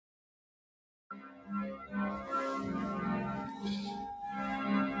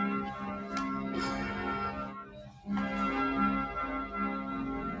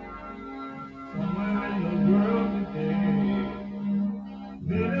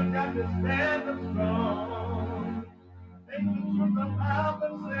got to stand up strong. Take the truth about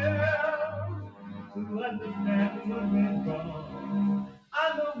themselves to understand what went wrong.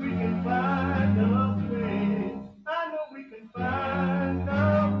 I know we can find a way. I know we can find a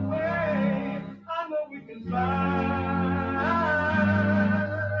way. I know we can find a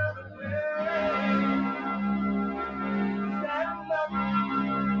way. Stand up,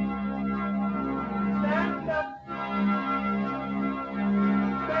 stand up, stand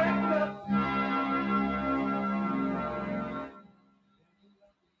up.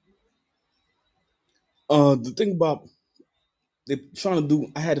 The thing about they're trying to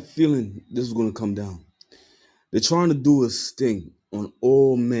do, I had a feeling this was going to come down. They're trying to do a sting on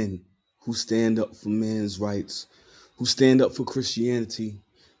all men who stand up for men's rights, who stand up for Christianity,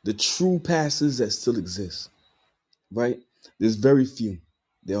 the true pastors that still exist, right? There's very few.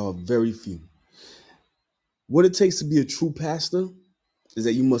 There are very few. What it takes to be a true pastor is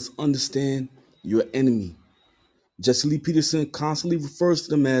that you must understand your enemy. Jesse Lee Peterson constantly refers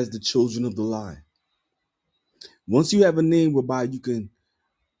to them as the children of the lie. Once you have a name whereby you can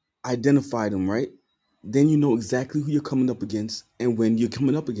identify them, right? Then you know exactly who you're coming up against and when you're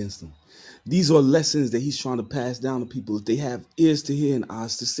coming up against them. These are lessons that he's trying to pass down to people if they have ears to hear and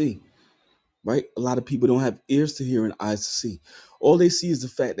eyes to see, right? A lot of people don't have ears to hear and eyes to see. All they see is the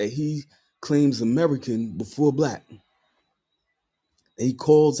fact that he claims American before black. He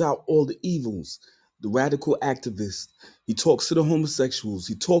calls out all the evils, the radical activists. He talks to the homosexuals.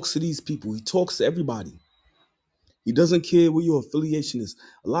 He talks to these people. He talks to everybody. He doesn't care where your affiliation is.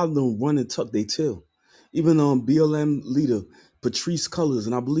 A lot of them run and tuck their tail. Even BLM leader Patrice Cullors,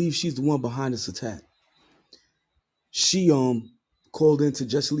 and I believe she's the one behind this attack. She called into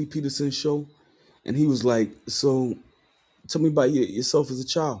Jesse Lee Peterson's show, and he was like, "So, tell me about yourself as a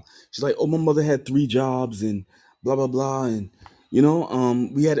child." She's like, "Oh, my mother had 3 jobs and blah blah blah, and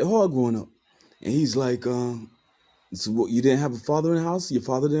we had it hard growing up." And he's like, "So what? You didn't have a father in the house? Your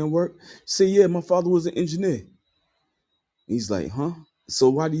father didn't work?" Say, "Yeah, my father was an engineer." He's like, "Huh? So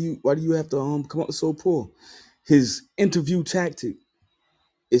why do you have to come up so poor?" His interview tactic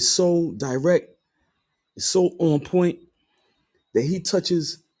is so direct, it's so on point that he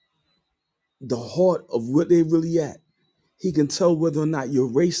touches the heart of what they really at. He can tell whether or not you're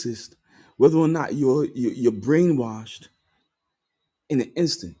racist, whether or not you're brainwashed in an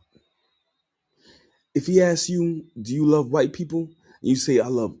instant. If he asks you, "Do you love white people?" and you say, "I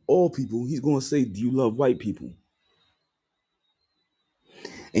love all people," he's going to say, "Do you love white people?"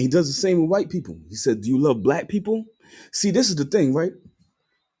 And he does the same with white people. He said, "Do you love black people?" See, this is the thing, right?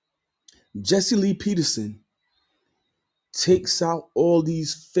 Jesse Lee Peterson takes out all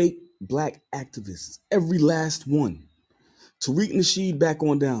these fake black activists, every last one. Tariq Nasheed back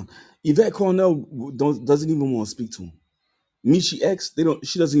on down. Yvette Cornell doesn't even want to speak to him. Michi X,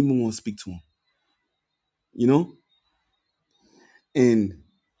 she doesn't even want to speak to him. You know? And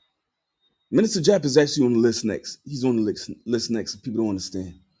Minister Jap is actually on the list next. He's on the list next if people don't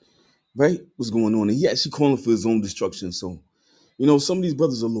understand. Right? What's going on? And he actually calling for his own destruction. So, some of these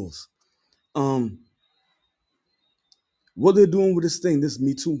brothers are lost. What they're doing with this thing, this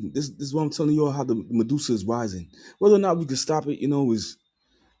Me Too, this is what I'm telling you all how the Medusa is rising. Whether or not we can stop it,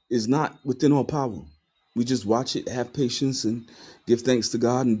 is not within our power. We just watch it, have patience, and give thanks to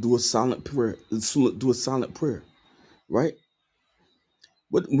God and do a silent prayer. Do a silent prayer, right?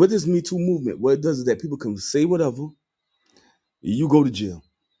 What this Me Too movement, what it does is that people can say whatever, you go to jail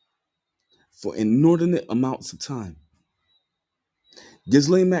for inordinate amounts of time.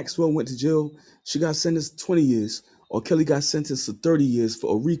 Ghislaine Maxwell went to jail. She got sentenced 20 years, or Kelly got sentenced to 30 years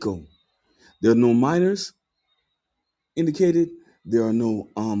for a RICO. There are no minors indicated. There are no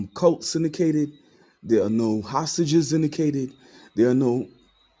cults indicated. There are no hostages indicated. There are no,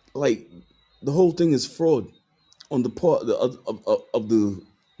 like, the whole thing is fraud on the part of the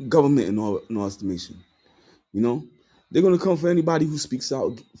government in our estimation. They're going to come for anybody who speaks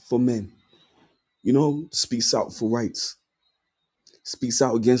out for men, speaks out for rights, speaks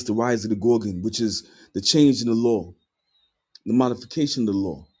out against the rise of the Gorgon, which is the change in the law, the modification of the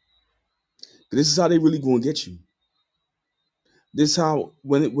law. This is how they really going to get you. This is how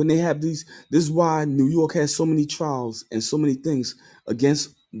when they have these. This is why New York has so many trials and so many things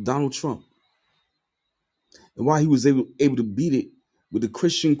against Donald Trump, and why he was able to beat it with the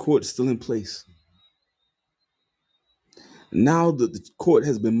Christian court still in place. Now the court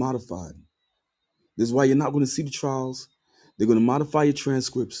has been modified. This is why you're not going to see the trials. They're going to modify your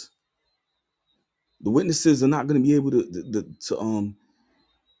transcripts. The witnesses are not going to be able to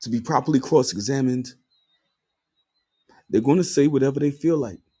be properly cross-examined. They're going to say whatever they feel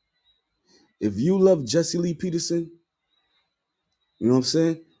like. If you love Jesse Lee Peterson, you know what I'm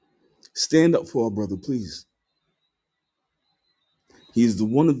saying? Stand up for our brother, please. He is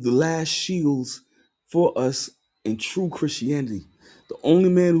one of the last shields for us in true Christianity. The only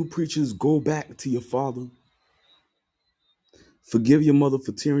man who preaches, go back to your father. Forgive your mother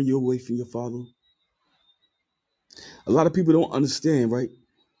for tearing you away from your father. A lot of people don't understand, right?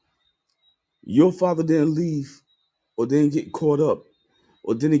 Your father didn't leave or didn't get caught up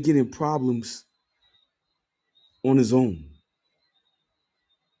or didn't get in problems on his own.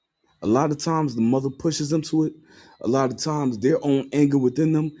 A lot of times the mother pushes them to it. A lot of times their own anger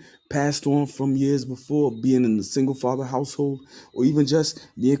within them, passed on from years before, being in the single father household or even just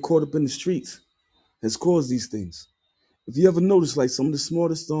being caught up in the streets, has caused these things. If you ever notice, like some of the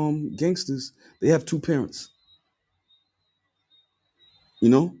smartest gangsters, they have two parents. You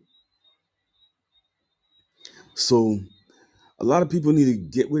know? So a lot of people need to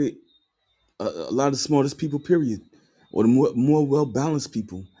get with it. A lot of the smartest people, period, or the more well-balanced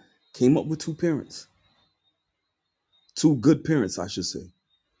people, came up with two parents. Two good parents, I should say.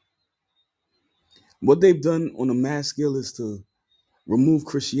 What they've done on a mass scale is to remove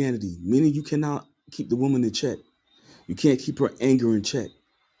Christianity, meaning you cannot keep the woman in check. You can't keep her anger in check.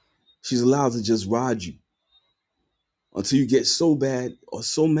 She's allowed to just ride you until you get so bad or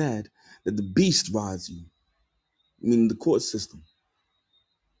so mad that the beast rides you, meaning the court system,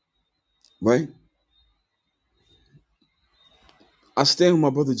 right? I stand with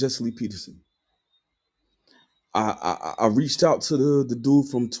my brother Jesse Lee Peterson. I reached out to the dude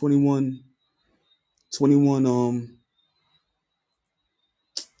from 21, what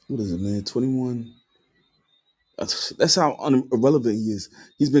is it, man? 21. That's how irrelevant he is.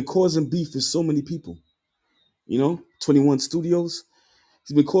 He's been causing beef with so many people. 21 Studios.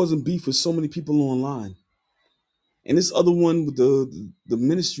 He's been causing beef with so many people online. And this other one with the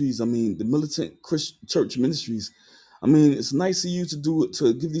ministries, the militant Christian church ministries, it's nice of you to do it,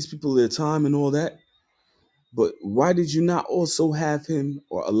 to give these people their time and all that. But why did you not also have him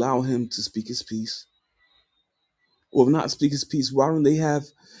or allow him to speak his piece? Or if not speak his piece, why don't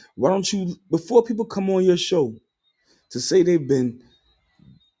you, before people come on your show to say they've been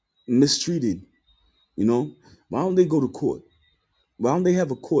mistreated, why don't they go to court? Why don't they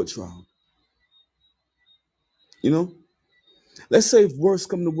have a court trial? Let's say if worse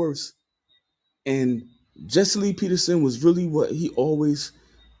come to worse, and Jesse Lee Peterson was really what he always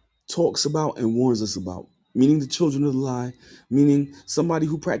talks about and warns us about, meaning the children of the lie, meaning somebody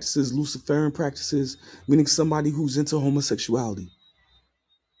who practices Luciferian practices, meaning somebody who's into homosexuality.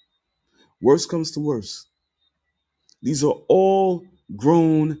 Worse comes to worse. These are all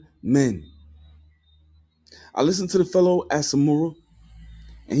grown men. I listened to the fellow Asamura,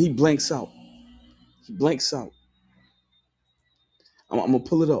 and he blanks out. He blanks out. I'm gonna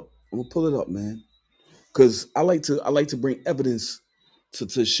pull it up. I'm gonna pull it up, man, because I like to bring evidence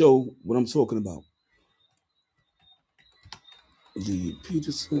to show what I'm talking about. Lee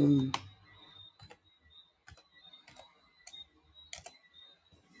Peterson.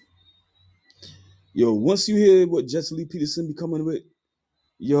 Yo, once you hear what Jesse Lee Peterson be coming with,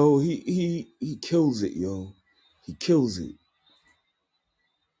 yo, he kills it, yo. He kills it.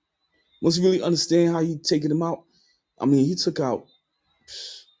 Once you really understand how he taking him out, he took out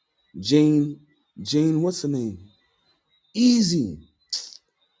Jane, what's her name? Easy.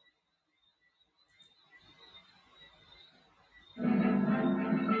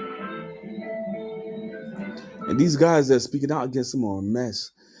 And these guys that are speaking out against him are a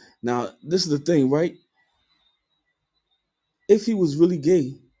mess. Now, this is the thing, right? If he was really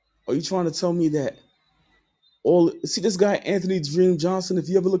gay, are you trying to tell me that see this guy Anthony Dream Johnson? If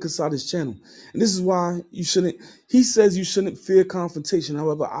you ever look inside his channel, and this is why you shouldn't. He says you shouldn't fear confrontation.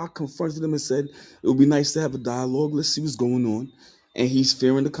 However, I confronted him and said it would be nice to have a dialogue. Let's see what's going on, and he's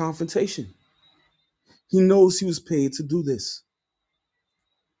fearing the confrontation. He knows he was paid to do this.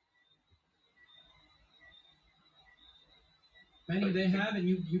 Many they have, and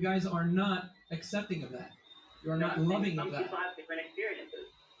you guys are not accepting of that. You are not loving of that. Some people have different experiences.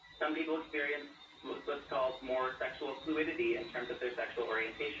 Some people experience what's called more sexual fluidity in terms of their sexual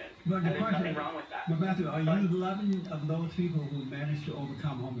orientation. But and there's nothing wrong with that. But Matthew, are you loving of those people who manage to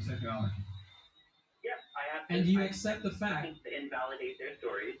overcome homosexuality? Yes, I have. And do you accept the fact to invalidate their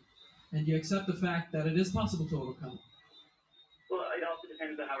stories? And you accept the fact that it is possible to overcome? Well, it also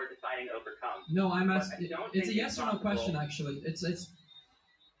depends on how we're defining overcome. No, I'm asking. It's a yes or no question, actually. It's.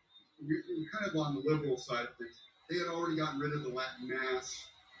 You're kind of on the liberal side of things. They had already gotten rid of the Latin Mass.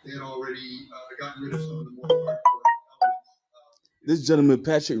 They had already gotten rid of some of the more hardcore elements. This gentleman,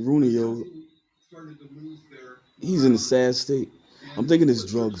 Patrick Rooney, yo, started to lose their. He's in a sad state. I'm thinking it's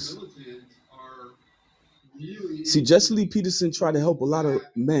drugs. Really, see, Jesse Lee Peterson tried to help a lot of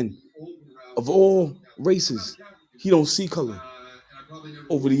men of all races. He don't see color. And I probably never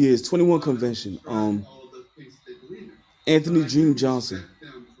Over the years, 21 convention. all the things that they believe in. Anthony But I do Dream Johnson. respect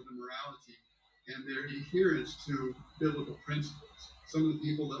them for the morality and their adherence to biblical principles. Some of the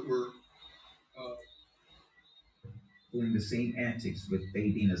people that were doing the same antics with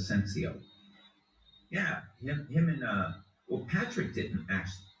Fabian Asensio. Yeah, him and well, Patrick didn't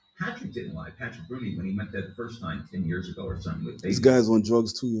lie. Patrick Rooney, when he went there the first time 10 years ago or something with This Fabian, guy's on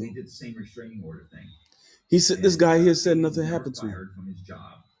drugs too, they yo. did the same restraining order thing. He said this guy here said he was nothing never happened to him. fired from his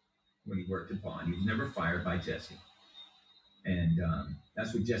job when he worked at Bond. He was never fired by Jesse, and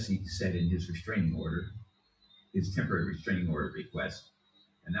that's what Jesse said in his restraining order, his temporary restraining order request,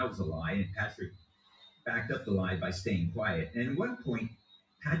 and that was a lie. And Patrick backed up the lie by staying quiet. And at one point,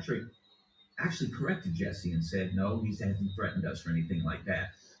 Patrick actually corrected Jesse and said, "No, he hasn't threatened us or anything like that."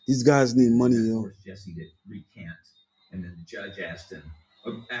 These guys need money, And of yo. course, Jesse did recant, and then the judge asked him.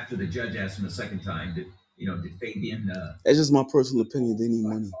 After the judge asked him the second time, did Fabian? That's just my personal opinion. They need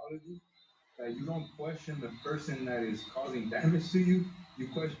money. That you don't question the person that is causing damage to you. You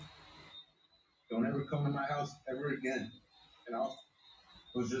question. Don't ever come to my house ever again. You know,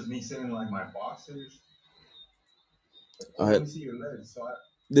 it was just me sitting like my boxers. Let me see your legs. So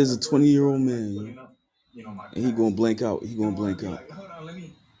there's a 20-year-old man, yo. You know, And he gonna blank out. He gonna blank out. Like, hold on, let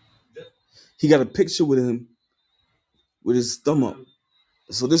me. He got a picture with him with his thumb up.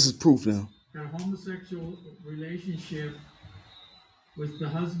 So this is proof now. Had a homosexual relationship with the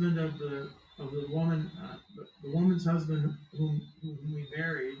husband of the woman, the woman's husband whom we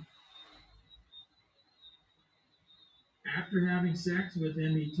married. After having sex with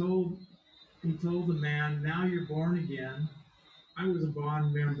him, he told the man, "Now you're born again. I was a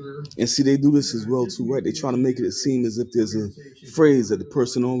Bond member." And see, they do this as well too, right? They try to make it seem as if there's a phrase that the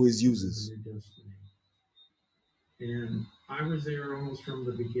person always uses. And I was there almost from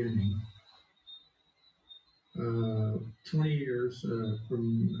the beginning. 20 years,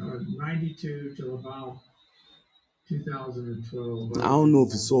 from 92 till about 2012. I don't know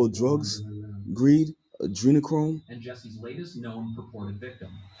if it's all drugs, greed, adrenochrome. And Jesse's latest known purported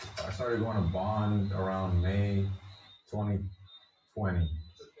victim. I started going to Bond around May 2020.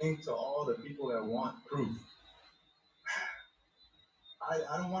 Thing to all the people that want proof.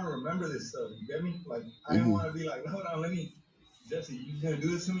 I don't want to remember this stuff. You get me? Like, I don't want to be like, hold on, Jesse, you gonna do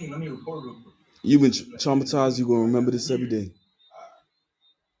this to me? Let me record real quick. You've been traumatized. You're gonna remember this every day.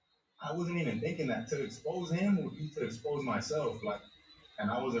 I wasn't even thinking that to expose him would be to expose myself. Like, and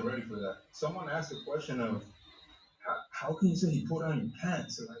I wasn't ready for that. Someone asked the question of, how can you say he pulled on your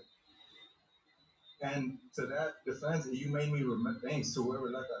pants? Like, and to that defense, you made me remember. Thanks to whoever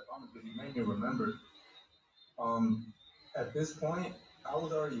left that comment, because you made me remember. At this point, I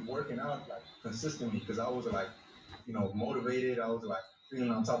was already working out like consistently because I was like, motivated. I was like feeling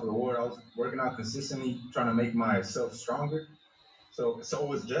on top of the world. I was working out consistently, trying to make myself stronger. So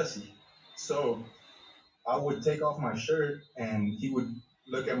was Jesse. So I would take off my shirt and he would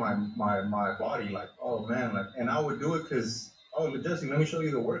look at my body like, oh man, like, and I would do it because, oh, Jesse, let me show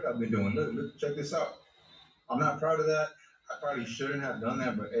you the work I've been doing. Look, check this out. I'm not proud of that. I probably shouldn't have done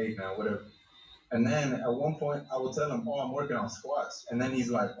that, but hey, man, whatever. And then at one point, I would tell him, oh, I'm working on squats. And then he's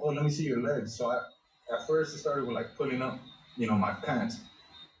like, oh, let me see your legs. So at first, it started with like pulling up, my pants,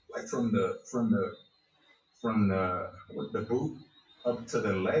 like from the boot up to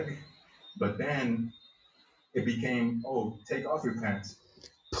the leg. But then it became, oh, take off your pants.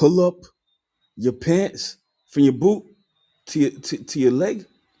 Pull up your pants from your boot to your leg.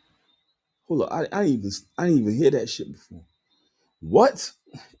 Hold up, I didn't even hear that shit before. What?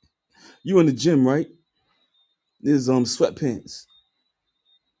 You in the gym, right? There's sweatpants.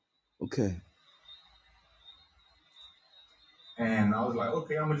 Okay. And I was like,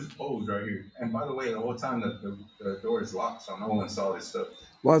 okay, I'm gonna just pose right here. And by the way, the whole time the door is locked, so no one saw this stuff.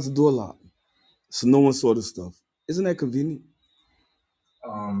 Why is the door locked? So no one saw this stuff. Isn't that convenient?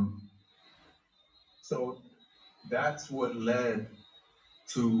 So that's what led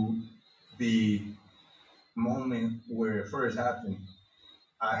to the moment where it first happened.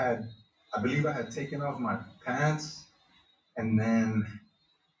 I believe I had taken off my pants, and then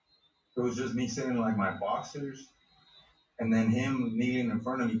it was just me sitting in like my boxers, and then him kneeling in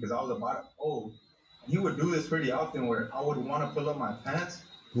front of me because I was about to, he would do this pretty often where I would want to pull up my pants.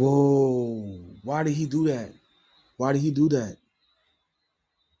 Whoa, why did he do that? Why did he do that?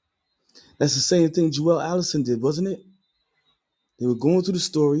 That's the same thing Joel Allison did, wasn't it? They were going through the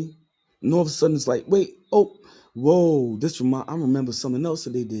story, and all of a sudden it's like, wait, whoa, I remember something else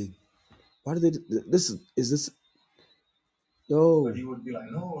that they did. Why did they? Is this? Yo. But he would be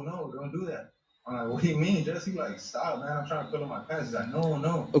like, no, don't do that. I'm like, what do you mean, Jesse? Like, stop, man. I'm trying to pull on my pants. He's like, no,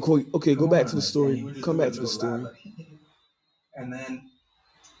 no. Okay, go Come back on. to the Like, and he story. would just Come do a back to the little laugh, story. like, and then,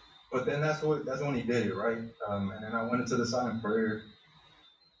 but then that's when he did it, right? And then I went into the silent prayer,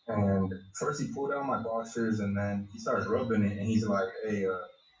 and first he pulled out my boxers, and then he starts rubbing it, and he's like, hey,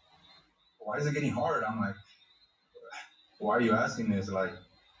 why is it getting hard? I'm like, why are you asking this? Like,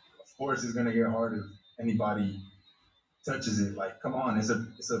 of course it's gonna get hard if anybody touches it. Like, come on, it's a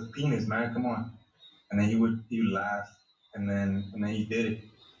penis, man. Come on. And then he would laugh, and then he did it.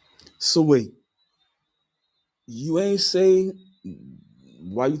 So wait, you ain't say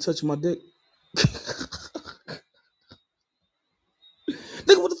why you touching my dick?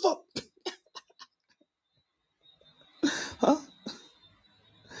 Nigga, what the fuck? Huh?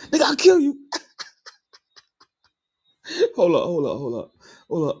 Nigga, I'll kill you. Hold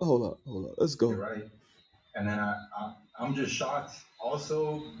up. Let's go. Right. And then I'm just shocked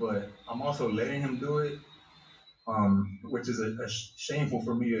also, but I'm also letting him do it, which is shameful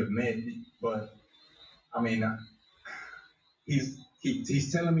for me to admit. But I mean,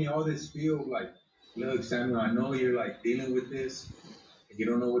 he's telling me all this spiel like, look, Samuel, I know you're like dealing with this, and you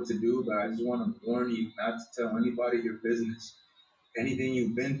don't know what to do, but I just want to warn you not to tell anybody your business. Anything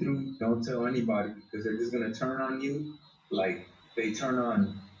you've been through, don't tell anybody, because they're just gonna turn on you like they turn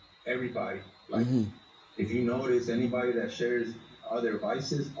on everybody. Like, if you notice anybody that shares other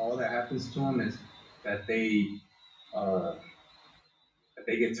vices, all that happens to them is that they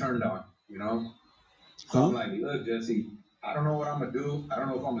get turned on, you know. So I'm like, look, Jesse, I don't know what I'm gonna do. I don't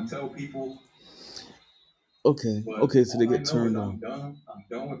know if I'm gonna tell people. Okay, so they get turned on. I'm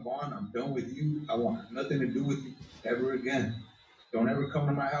done with Vaughn. I'm done with you. I want nothing to do with you ever again. Don't ever come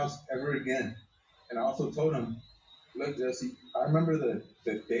to my house ever again. And I also told him, look, Jesse, I remember the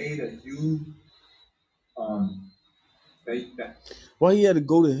day that you Why he had to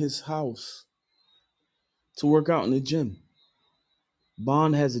go to his house to work out in the gym?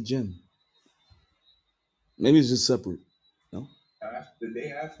 Bond has a gym. Maybe it's just separate. No? The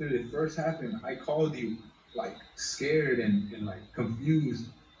day after it first happened, I called you like scared and like confused.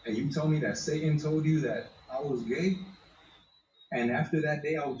 And you told me that Satan told you that I was gay. And after that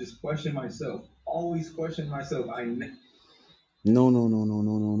day, I would just question myself. Always question myself.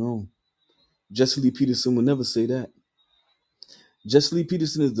 No. Jesse Lee Peterson would never say that. Jesse Lee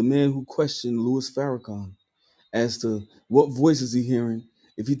Peterson is the man who questioned Louis Farrakhan as to what voice is he hearing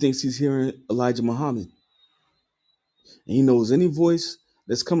if he thinks he's hearing Elijah Muhammad. And he knows any voice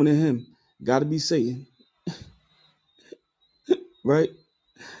that's coming to him got to be Satan, right?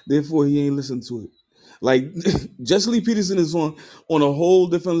 Therefore, he ain't listening to it. Like, Jesse Lee Peterson is on a whole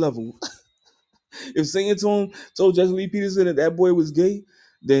different level. If Satan told Jesse Lee Peterson that boy was gay,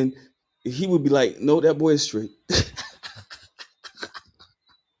 then he would be like, no, that boy is straight.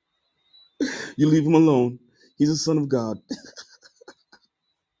 You leave him alone. He's a son of God.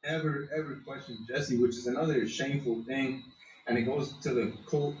 Ever question Jesse, which is another shameful thing. And it goes to the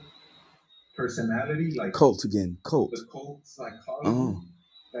cult personality, like cult again. The cult psychology.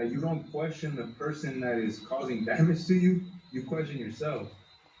 That you don't question the person that is causing damage to you, you question yourself.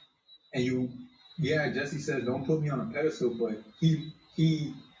 And Jesse says, don't put me on a pedestal, but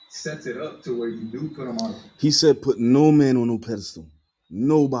he sets it up to where you do put him on. He said, put no man on no pedestal.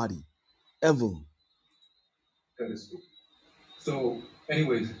 Nobody. Ever. Pedestal. So,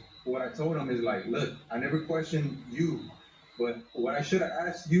 anyways, what I told him is like, look, I never questioned you, but what I should have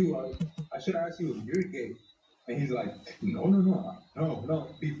asked you, if you're gay. And he's like, no.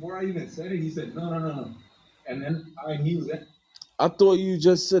 Before I even said it, he said, no. And then I knew that. I thought you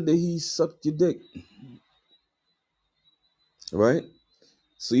just said that he sucked your dick. Right?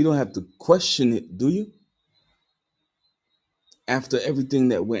 So you don't have to question it, do you? After everything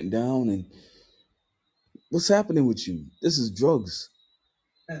that went down, and what's happening with you? This is drugs.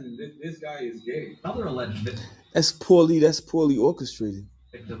 And this guy is gay. Another alleged victim. That's poorly orchestrated.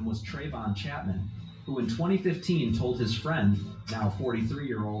 Victim was Trayvon Chapman, who in 2015 told his friend, now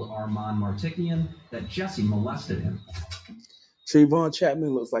 43-year-old Armand Martikian, that Jesse molested him. Trayvon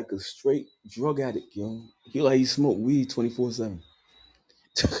Chapman looks like a straight drug addict, yo. He smoked weed 24/7.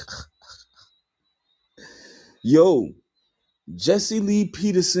 Yo, Jesse Lee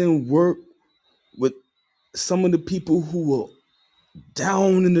Peterson worked with some of the people who were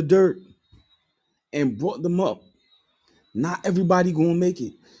down in the dirt and brought them up. Not everybody gonna make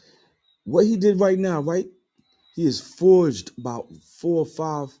it. What he did right now, right? He has forged about 4 or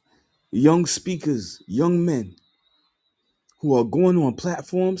 5 young speakers, young men who are going on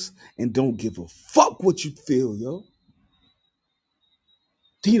platforms and don't give a fuck what you feel, yo.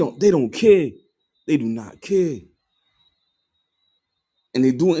 They don't care. They do not care. And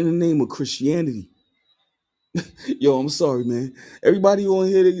they do it in the name of Christianity. Yo, I'm sorry, man. Everybody on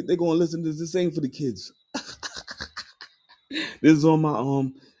here, they're gonna listen to this. This ain't for the kids. This is on my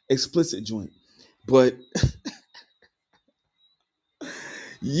explicit joint. But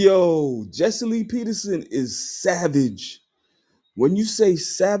yo, Jesse Lee Peterson is savage. When you say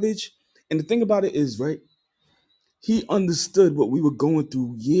savage, and the thing about it is, right, he understood what we were going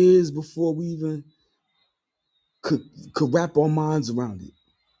through years before we even could wrap our minds around it.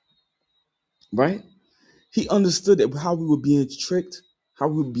 Right? He understood that how we were being tricked, how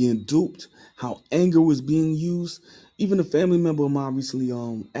we were being duped, how anger was being used. Even a family member of mine recently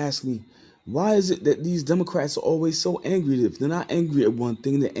asked me, why is it that these Democrats are always so angry? If they're not angry at one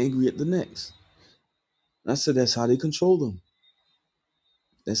thing, they're angry at the next. And I said, that's how they control them.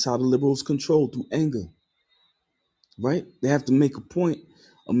 That's how the liberals control, through anger. Right? They have to make a point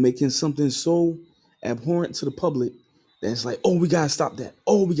of making something so abhorrent to the public that it's like, oh, we gotta stop that.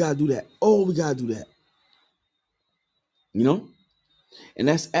 Oh, we gotta do that. Oh, we gotta do that. You know? And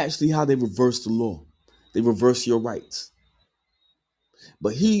that's actually how they reverse the law. They reverse your rights.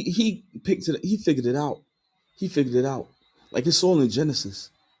 But he picked it, he figured it out. He figured it out. Like, it's all in Genesis.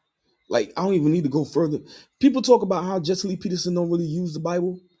 Like, I don't even need to go further. People talk about how Jesse Lee Peterson don't really use the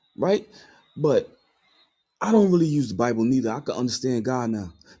Bible, right? But I don't really use the Bible neither. I can understand God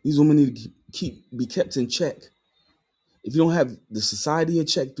now. These women need to be kept in check. If you don't have the society in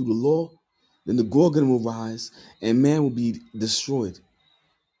check through the law, then the Gorgon will rise and man will be destroyed.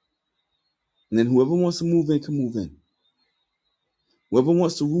 And then whoever wants to move in can move in. Whoever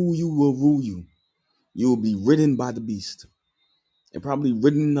wants to rule you will rule you. You will be ridden by the beast, and probably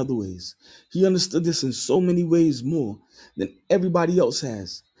ridden in other ways. He understood this in so many ways more than everybody else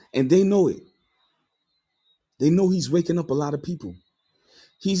has. And they know it. They know he's waking up a lot of people.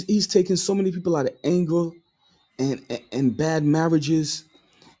 He's taking so many people out of anger and bad marriages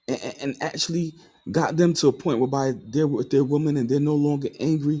and actually got them to a point whereby they're with their woman and they're no longer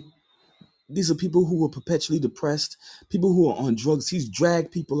angry. These are people who are perpetually depressed, people who are on drugs. He's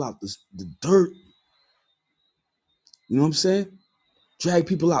dragged people out the dirt. You know what I'm saying? Drag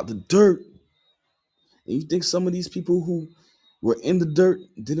people out the dirt. And you think some of these people who were in the dirt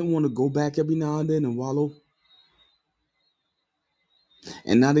didn't want to go back every now and then and wallow?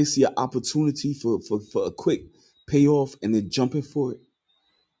 And now they see an opportunity for a quick payoff and they're jumping for it.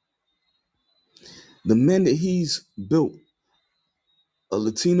 The men that he's built, a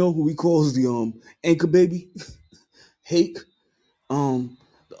Latino who he calls the anchor baby, Hake, the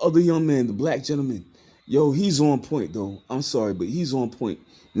other young man, the black gentleman, yo, he's on point though. I'm sorry, but he's on point.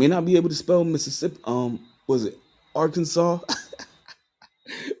 May not be able to spell Mississippi, was it Arkansas?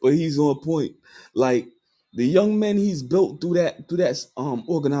 But he's on point. Like, the young men he's built through that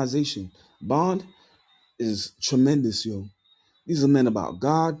organization, Bond, is tremendous, yo. These are men about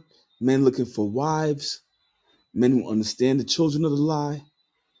God, men looking for wives, men who understand the children of the lie,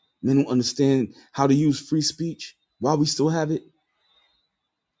 men who understand how to use free speech, why we still have it,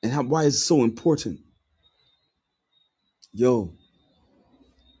 and why it's so important. Yo,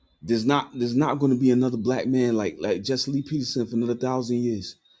 there's not going to be another black man like Jesse Lee Peterson for another 1,000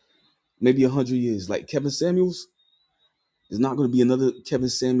 years, maybe 100 years. Like Kevin Samuels, there's not going to be another Kevin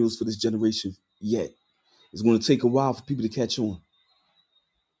Samuels for this generation yet. It's going to take a while for people to catch on.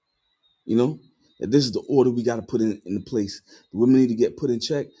 You know, that this is the order we got to put in place. The women need to get put in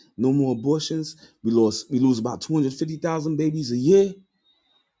check. No more abortions. We lose about 250,000 babies a year.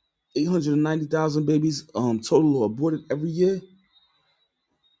 890,000 babies total are aborted every year,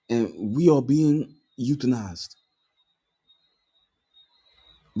 and we are being euthanized.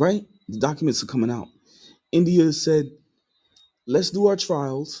 Right? The documents are coming out. India said, let's do our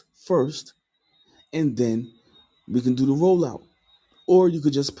trials first, and then we can do the rollout. Or you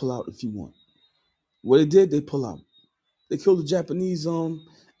could just pull out if you want. What they did, they pull out. They killed the Japanese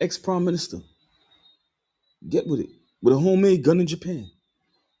ex-prime minister. Get with it. With a homemade gun in Japan.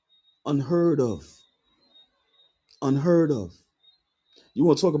 Unheard of. Unheard of. You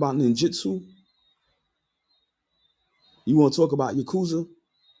want to talk about ninjutsu? You want to talk about Yakuza?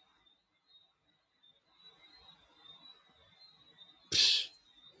 Psh.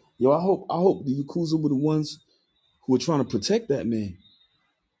 Yo, I hope the Yakuza were the ones who were trying to protect that man.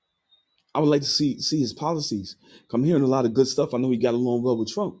 I would like to see his policies. I'm hearing a lot of good stuff. I know he got along well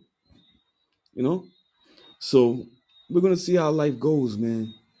with Trump. You know? So we're going to see how life goes,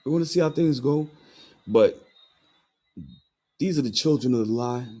 man. We're going to see how things go. But these are the children of the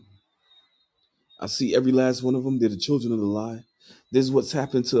lie. I see every last one of them. They're the children of the lie. This is what's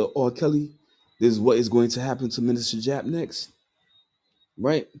happened to R. Kelly. This is what is going to happen to Minister Jap next.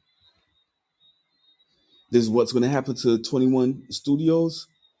 Right? This is what's going to happen to 21 Studios.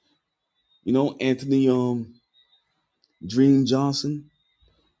 You know, Anthony Dream Johnson.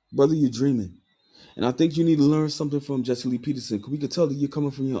 Brother, you're dreaming. And I think you need to learn something from Jesse Lee Peterson. Because we could tell that you're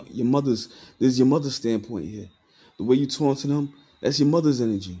coming from your mother's, this is your mother's standpoint here. The way you taunting him, that's your mother's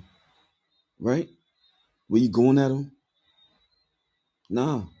energy. Right? Where you going at him?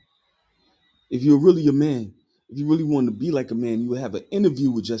 Nah. If you're really a man, if you really want to be like a man, you would have an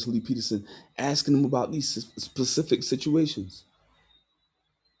interview with Jesse Lee Peterson asking him about these specific situations.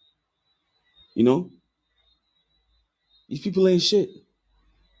 You know? These people ain't shit.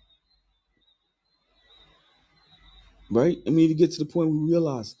 Right? And we need to get to the point where we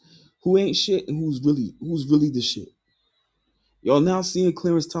realize who ain't shit and who's really the shit. Y'all now seeing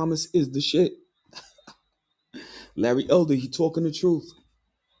Clarence Thomas is the shit. Larry Elder, he talking the truth.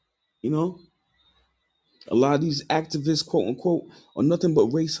 You know? A lot of these activists, quote unquote, are nothing but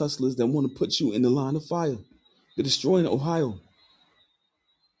race hustlers that want to put you in the line of fire. They're destroying Ohio.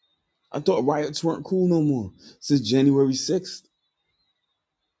 I thought riots weren't cool no more since January 6th.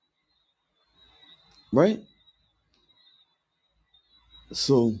 Right?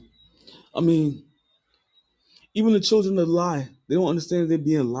 So, I mean, even the children that lie, they don't understand they're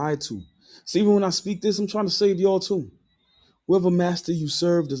being lied to. So even when I speak this, I'm trying to save y'all too. Whoever master you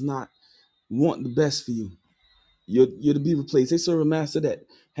serve does not want the best for you. You're to be replaced. They serve a master that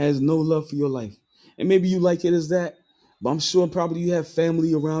has no love for your life. And maybe you like it as that, but I'm sure probably you have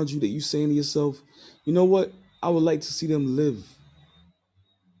family around you that you saying to yourself, you know what? I would like to see them live.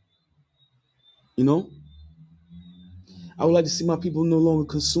 You know? I would like to see my people no longer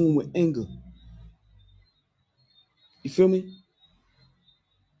consumed with anger. You feel me?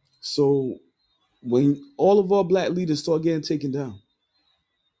 So when all of our black leaders start getting taken down,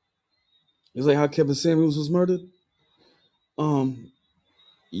 it's like how Kevin Samuels was murdered. We're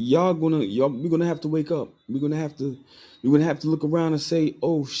gonna have to wake up. We're gonna have to look around and say,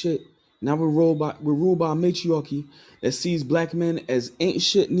 oh shit. Now we're ruled by a matriarchy that sees black men as ain't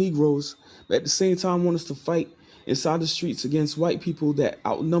shit Negroes, but at the same time want us to fight inside the streets against white people that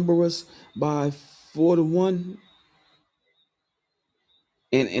outnumber us by 4-1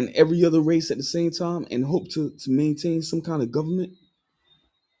 and every other race at the same time, and hope to maintain some kind of government,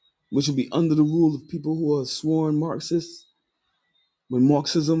 which will be under the rule of people who are sworn Marxists, when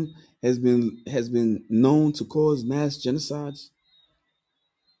Marxism has been known to cause mass genocides.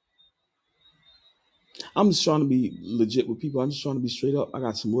 I'm just trying to be legit with people. I'm just trying to be straight up. I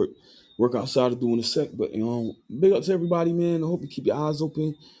got some work outside to do in a sec, but big up to everybody, man. I hope you keep your eyes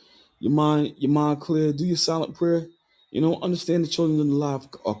open, your mind clear. Do your silent prayer. Understand the children in the life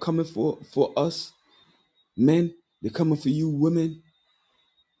are coming for us, men. They're coming for you, women.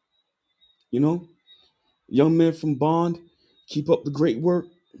 Young men from Bond, keep up the great work.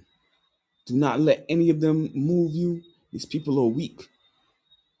 Do not let any of them move you. These people are weak.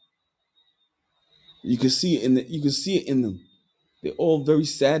 You can see it in them. They're all very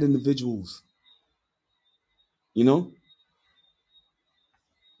sad individuals.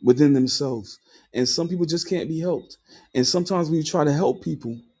 Within themselves. And some people just can't be helped. And sometimes when you try to help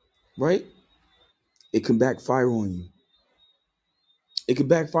people, right, it can backfire on you. It can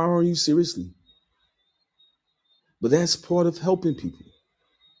backfire on you seriously. But that's part of helping people.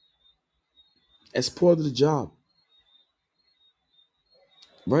 That's part of the job.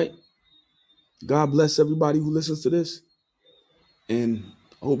 Right? God bless everybody who listens to this. And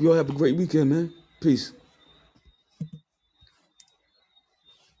I hope you all have a great weekend, man. Peace.